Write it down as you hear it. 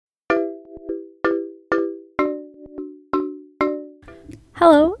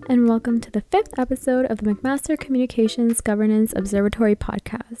Hello, and welcome to the fifth episode of the McMaster Communications Governance Observatory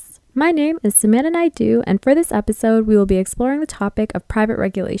podcast. My name is Samantha Naidu, and for this episode, we will be exploring the topic of private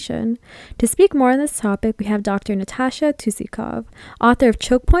regulation. To speak more on this topic, we have Dr. Natasha Tusikov, author of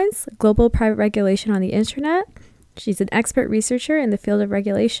Choke Points, Global Private Regulation on the Internet. She's an expert researcher in the field of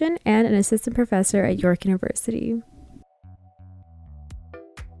regulation and an assistant professor at York University.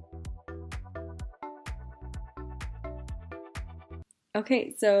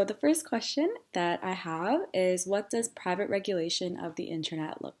 Okay, so the first question that I have is, what does private regulation of the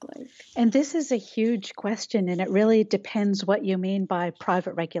internet look like? And this is a huge question, and it really depends what you mean by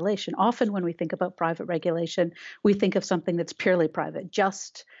private regulation. Often when we think about private regulation, we think of something that's purely private,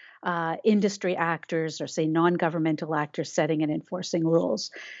 just industry actors or, say, non-governmental actors setting and enforcing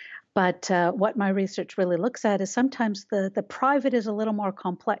rules. But what my research really looks at is sometimes the private is a little more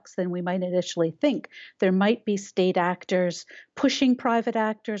complex than we might initially think. There might be state actors pushing private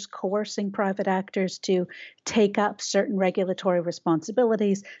actors, coercing private actors to take up certain regulatory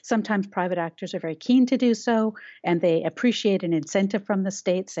responsibilities. Sometimes private actors are very keen to do so, and they appreciate an incentive from the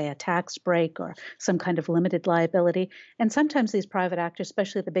state, say a tax break or some kind of limited liability. And sometimes these private actors,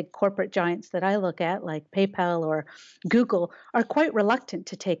 especially the big corporate giants that I look at, like PayPal or Google, are quite reluctant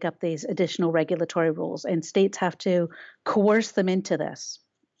to take up these additional regulatory rules, and states have to coerce them into this.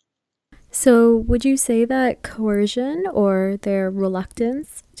 So would you say that coercion or their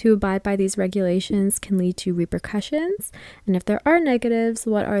reluctance to abide by these regulations can lead to repercussions? And if there are negatives,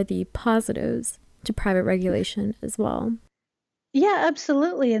 what are the positives to private regulation as well? Yeah,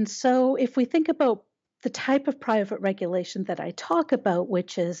 absolutely. And so if we think about the type of private regulation that I talk about,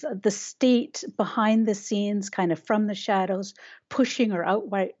 which is the state behind the scenes, kind of from the shadows, pushing or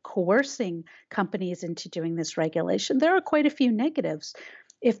outright coercing companies into doing this regulation, there are quite a few negatives.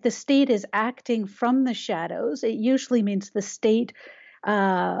 If the state is acting from the shadows, it usually means the state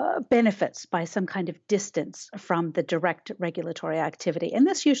benefits by some kind of distance from the direct regulatory activity. And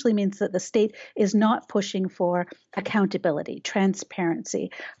this usually means that the state is not pushing for accountability,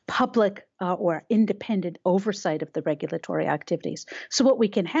 transparency, public or independent oversight of the regulatory activities. So what we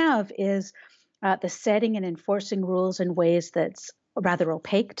can have is the setting and enforcing rules in ways that's rather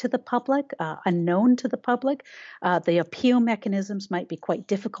opaque to the public, unknown to the public. The appeal mechanisms might be quite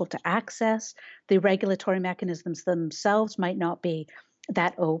difficult to access. The regulatory mechanisms themselves might not be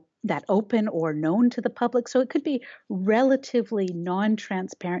that open or known to the public. So it could be relatively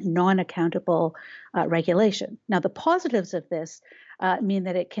non-transparent, non-accountable regulation. Now, the positives of this mean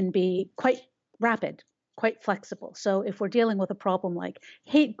that it can be quite rapid, quite flexible. So if we're dealing with a problem like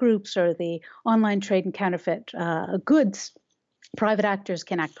hate groups or the online trade in counterfeit goods, private actors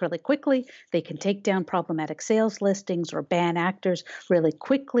can act really quickly. They can take down problematic sales listings or ban actors really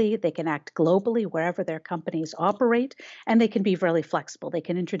quickly. They can act globally wherever their companies operate, and they can be really flexible. They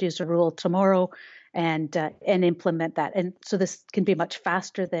can introduce a rule tomorrow and implement that. And so this can be much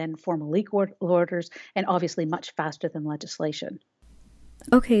faster than formal legal orders, and obviously much faster than legislation.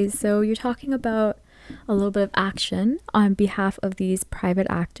 Okay, so you're talking about a little bit of action on behalf of these private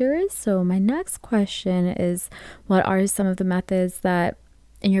actors. So my next question is, what are some of the methods that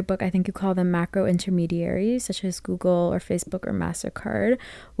in your book, I think you call them macro intermediaries, such as Google or Facebook or MasterCard?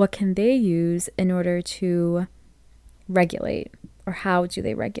 What can they use in order to regulate, or how do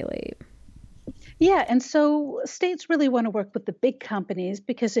they regulate? Yeah, and so states really want to work with the big companies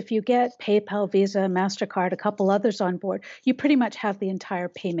because if you get PayPal, Visa, MasterCard, a couple others on board, you pretty much have the entire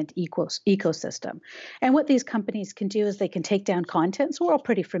payment ecosystem. And what these companies can do is they can take down content. So we're all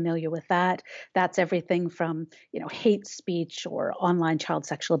pretty familiar with that. That's everything from, hate speech or online child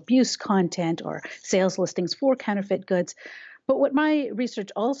sexual abuse content or sales listings for counterfeit goods. But what my research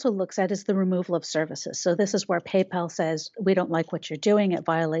also looks at is the removal of services. So this is where PayPal says, we don't like what you're doing. It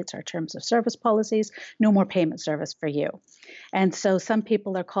violates our terms of service policies. No more payment service for you. And so some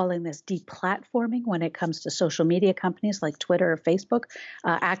people are calling this deplatforming when it comes to social media companies like Twitter or Facebook.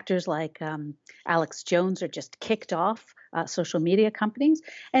 Actors like Alex Jones are just kicked off social media companies.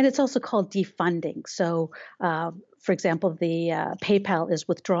 And it's also called defunding. So for example, the PayPal is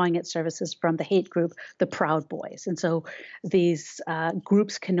withdrawing its services from the hate group, the Proud Boys. And so these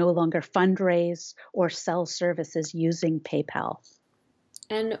groups can no longer fundraise or sell services using PayPal.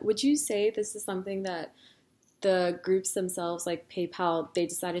 And would you say this is something that the groups themselves, like PayPal, they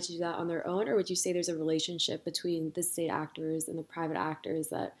decided to do that on their own? Or would you say there's a relationship between the state actors and the private actors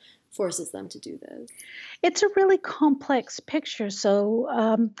that forces them to do this? It's a really complex picture.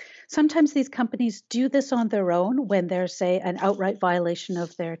 So sometimes these companies do this on their own when there's, say, an outright violation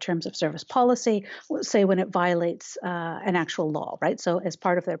of their terms of service policy, say when it violates an actual law, right? So as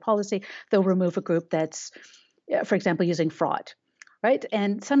part of their policy, they'll remove a group that's, for example, using fraud. right?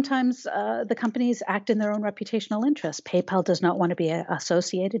 And sometimes the companies act in their own reputational interests. PayPal does not want to be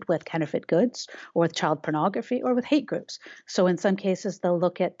associated with counterfeit goods or with child pornography or with hate groups. So in some cases, they'll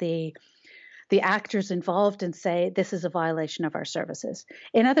look at the actors involved and say, this is a violation of our services.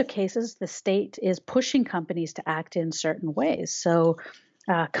 In other cases, the state is pushing companies to act in certain ways. So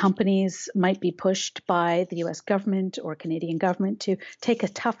companies might be pushed by the US government or Canadian government to take a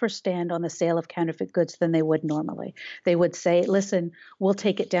tougher stand on the sale of counterfeit goods than they would normally. They would say, listen, we'll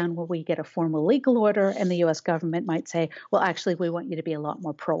take it down when we get a formal legal order. And the US government might say, well, actually, we want you to be a lot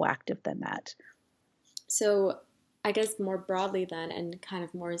more proactive than that. So I guess more broadly then, and kind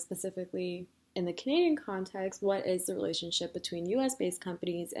of more specifically in the Canadian context, what is the relationship between US-based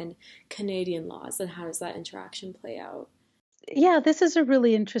companies and Canadian laws, and how does that interaction play out? Yeah, this is a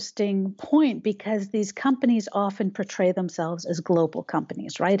really interesting point because these companies often portray themselves as global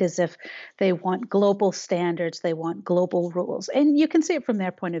companies, right? As if they want global standards, they want global rules. And you can see it from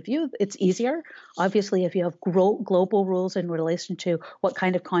their point of view. It's easier, obviously, if you have global rules in relation to what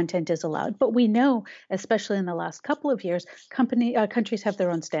kind of content is allowed. But we know, especially in the last couple of years, countries have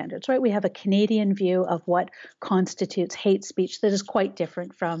their own standards, right? We have a Canadian view of what constitutes hate speech that is quite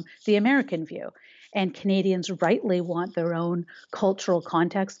different from the American view. And Canadians rightly want their own cultural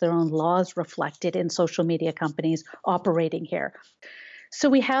context, their own laws reflected in social media companies operating here. So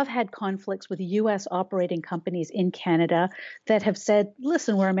we have had conflicts with US operating companies in Canada that have said,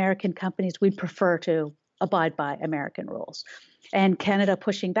 listen, we're American companies, we'd prefer to abide by American rules. And Canada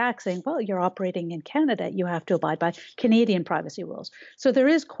pushing back saying, well, you're operating in Canada, you have to abide by Canadian privacy rules. So there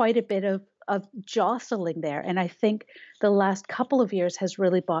is quite a bit of jostling there. And I think the last couple of years has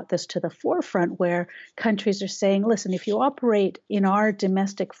really brought this to the forefront where countries are saying, listen, if you operate in our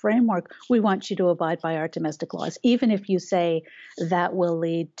domestic framework, we want you to abide by our domestic laws, even if you say that will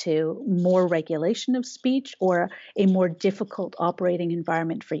lead to more regulation of speech or a more difficult operating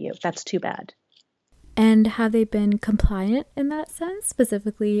environment for you. That's too bad. And have they been compliant in that sense,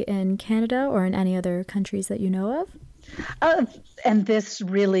 specifically in Canada or in any other countries that you know of? And this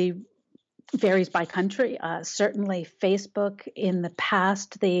really varies by country. Certainly, Facebook in the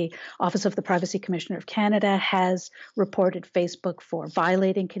past, the Office of the Privacy Commissioner of Canada has reported Facebook for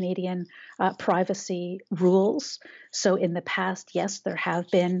violating Canadian privacy rules. So in the past, yes, there have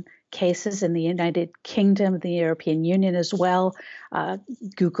been cases in the United Kingdom, the European Union as well.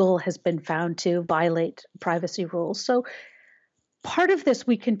 Google has been found to violate privacy rules. So part of this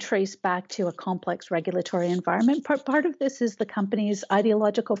we can trace back to a complex regulatory environment. Part of this is the company's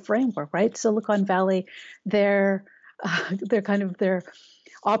ideological framework, right? Silicon Valley, their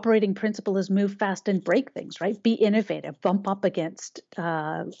operating principle is move fast and break things, right? Be innovative, bump up against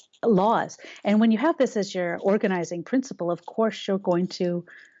laws. And when you have this as your organizing principle, of course you're going to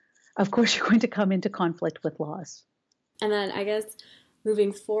come into conflict with laws. And then I guess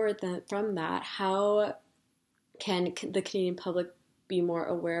moving forward then from that, how can the Canadian public be more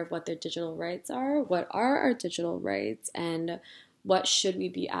aware of what their digital rights are? What are our digital rights, and what should we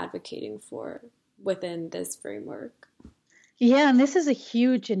be advocating for within this framework? Yeah, and this is a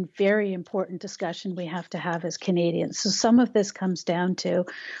huge and very important discussion we have to have as Canadians. So some of this comes down to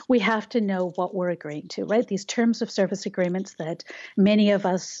we have to know what we're agreeing to, right? These terms of service agreements that many of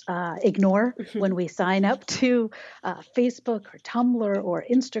us ignore when we sign up to Facebook or Tumblr or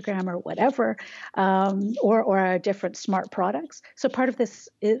Instagram or whatever, or our different smart products. So part of this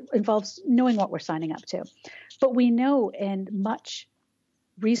involves knowing what we're signing up to. But we know, and much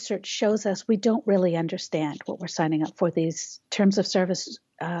research shows us we don't really understand what we're signing up for. These terms of service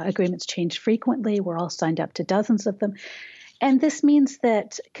agreements change frequently. We're all signed up to dozens of them. And this means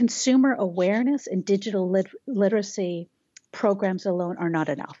that consumer awareness and digital literacy programs alone are not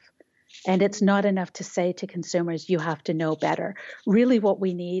enough. And it's not enough to say to consumers, you have to know better. Really what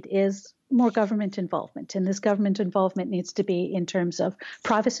we need is more government involvement. And this government involvement needs to be in terms of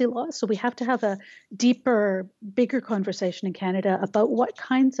privacy laws. So we have to have a deeper, bigger conversation in Canada about what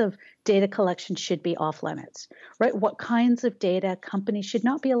kinds of data collection should be off limits, right? What kinds of data companies should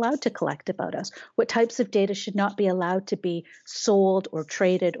not be allowed to collect about us? What types of data should not be allowed to be sold or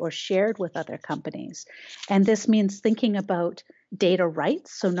traded or shared with other companies? And this means thinking about data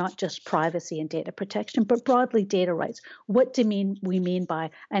rights, so not just privacy and data protection, but broadly data rights. What do we mean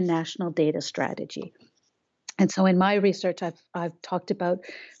by a national data strategy? And so in my research, I've talked about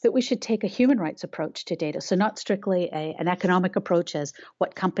that we should take a human rights approach to data. So not strictly an economic approach as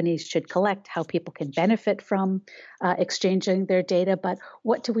what companies should collect, how people can benefit from exchanging their data, but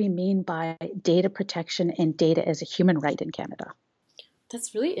what do we mean by data protection and data as a human right in Canada?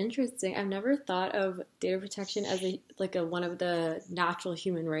 That's really interesting. I've never thought of data protection as one of the natural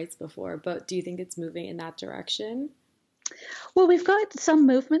human rights before, but do you think it's moving in that direction? Well, we've got some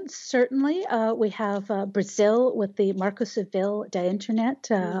movements, certainly. We have Brazil with the Marco Civil da Internet,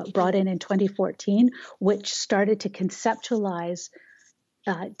 brought in 2014, which started to conceptualize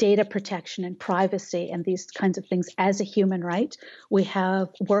data protection and privacy and these kinds of things as a human right. We have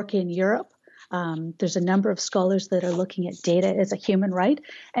work in Europe. There's a number of scholars that are looking at data as a human right.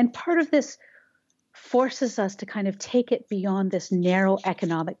 And part of this forces us to kind of take it beyond this narrow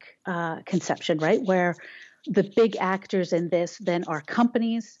economic conception, right? Where the big actors in this then are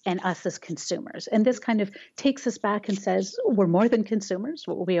companies and us as consumers. And this kind of takes us back and says, we're more than consumers.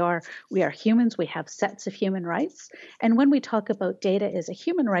 We are humans. We have sets of human rights. And when we talk about data as a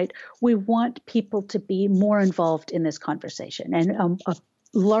human right, we want people to be more involved in this conversation and a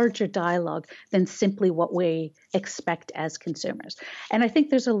larger dialogue than simply what we expect as consumers. And I think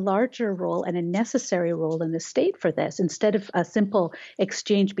there's a larger role and a necessary role in the state for this. Instead of a simple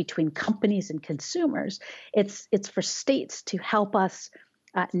exchange between companies and consumers, it's for states to help us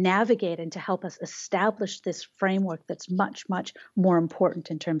navigate and to help us establish this framework that's much, much more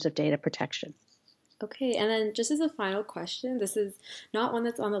important in terms of data protection. Okay, and then just as a final question, this is not one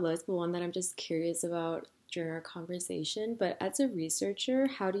that's on the list, but one that I'm just curious about during our conversation. But as a researcher,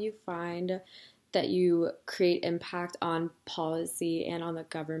 how do you find that you create impact on policy and on the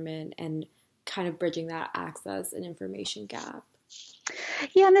government and kind of bridging that access and information gap?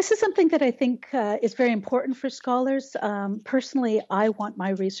 Yeah, and this is something that I think is very important for scholars. Personally, I want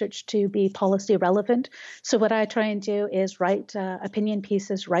my research to be policy relevant. So what I try and do is write opinion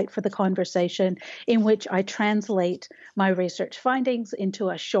pieces, write for the conversation, in which I translate my research findings into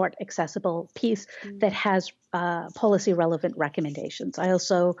a short, accessible piece that has policy relevant recommendations. I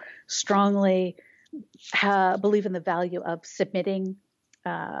also strongly believe in the value of submitting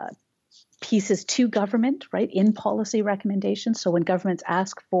pieces to government, right, in policy recommendations. So when governments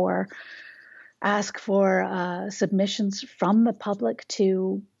ask for submissions from the public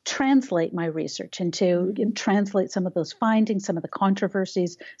to translate my research and to translate some of those findings, some of the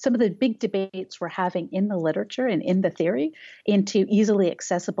controversies, some of the big debates we're having in the literature and in the theory into easily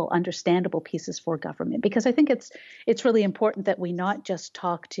accessible, understandable pieces for government. Because I think it's really important that we not just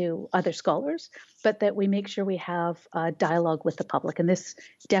talk to other scholars, but that we make sure we have a dialogue with the public. And this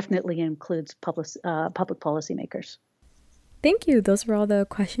definitely includes public policymakers. Thank you. Those were all the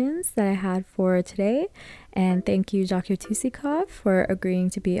questions that I had for today. And thank you, Dr. Tusikov, for agreeing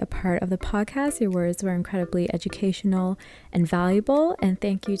to be a part of the podcast. Your words were incredibly educational and valuable. And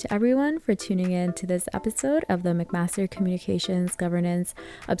thank you to everyone for tuning in to this episode of the McMaster Communications Governance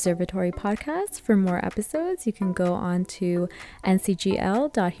Observatory podcast. For more episodes, you can go on to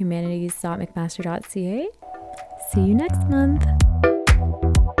ncgl.humanities.mcmaster.ca. See you next month.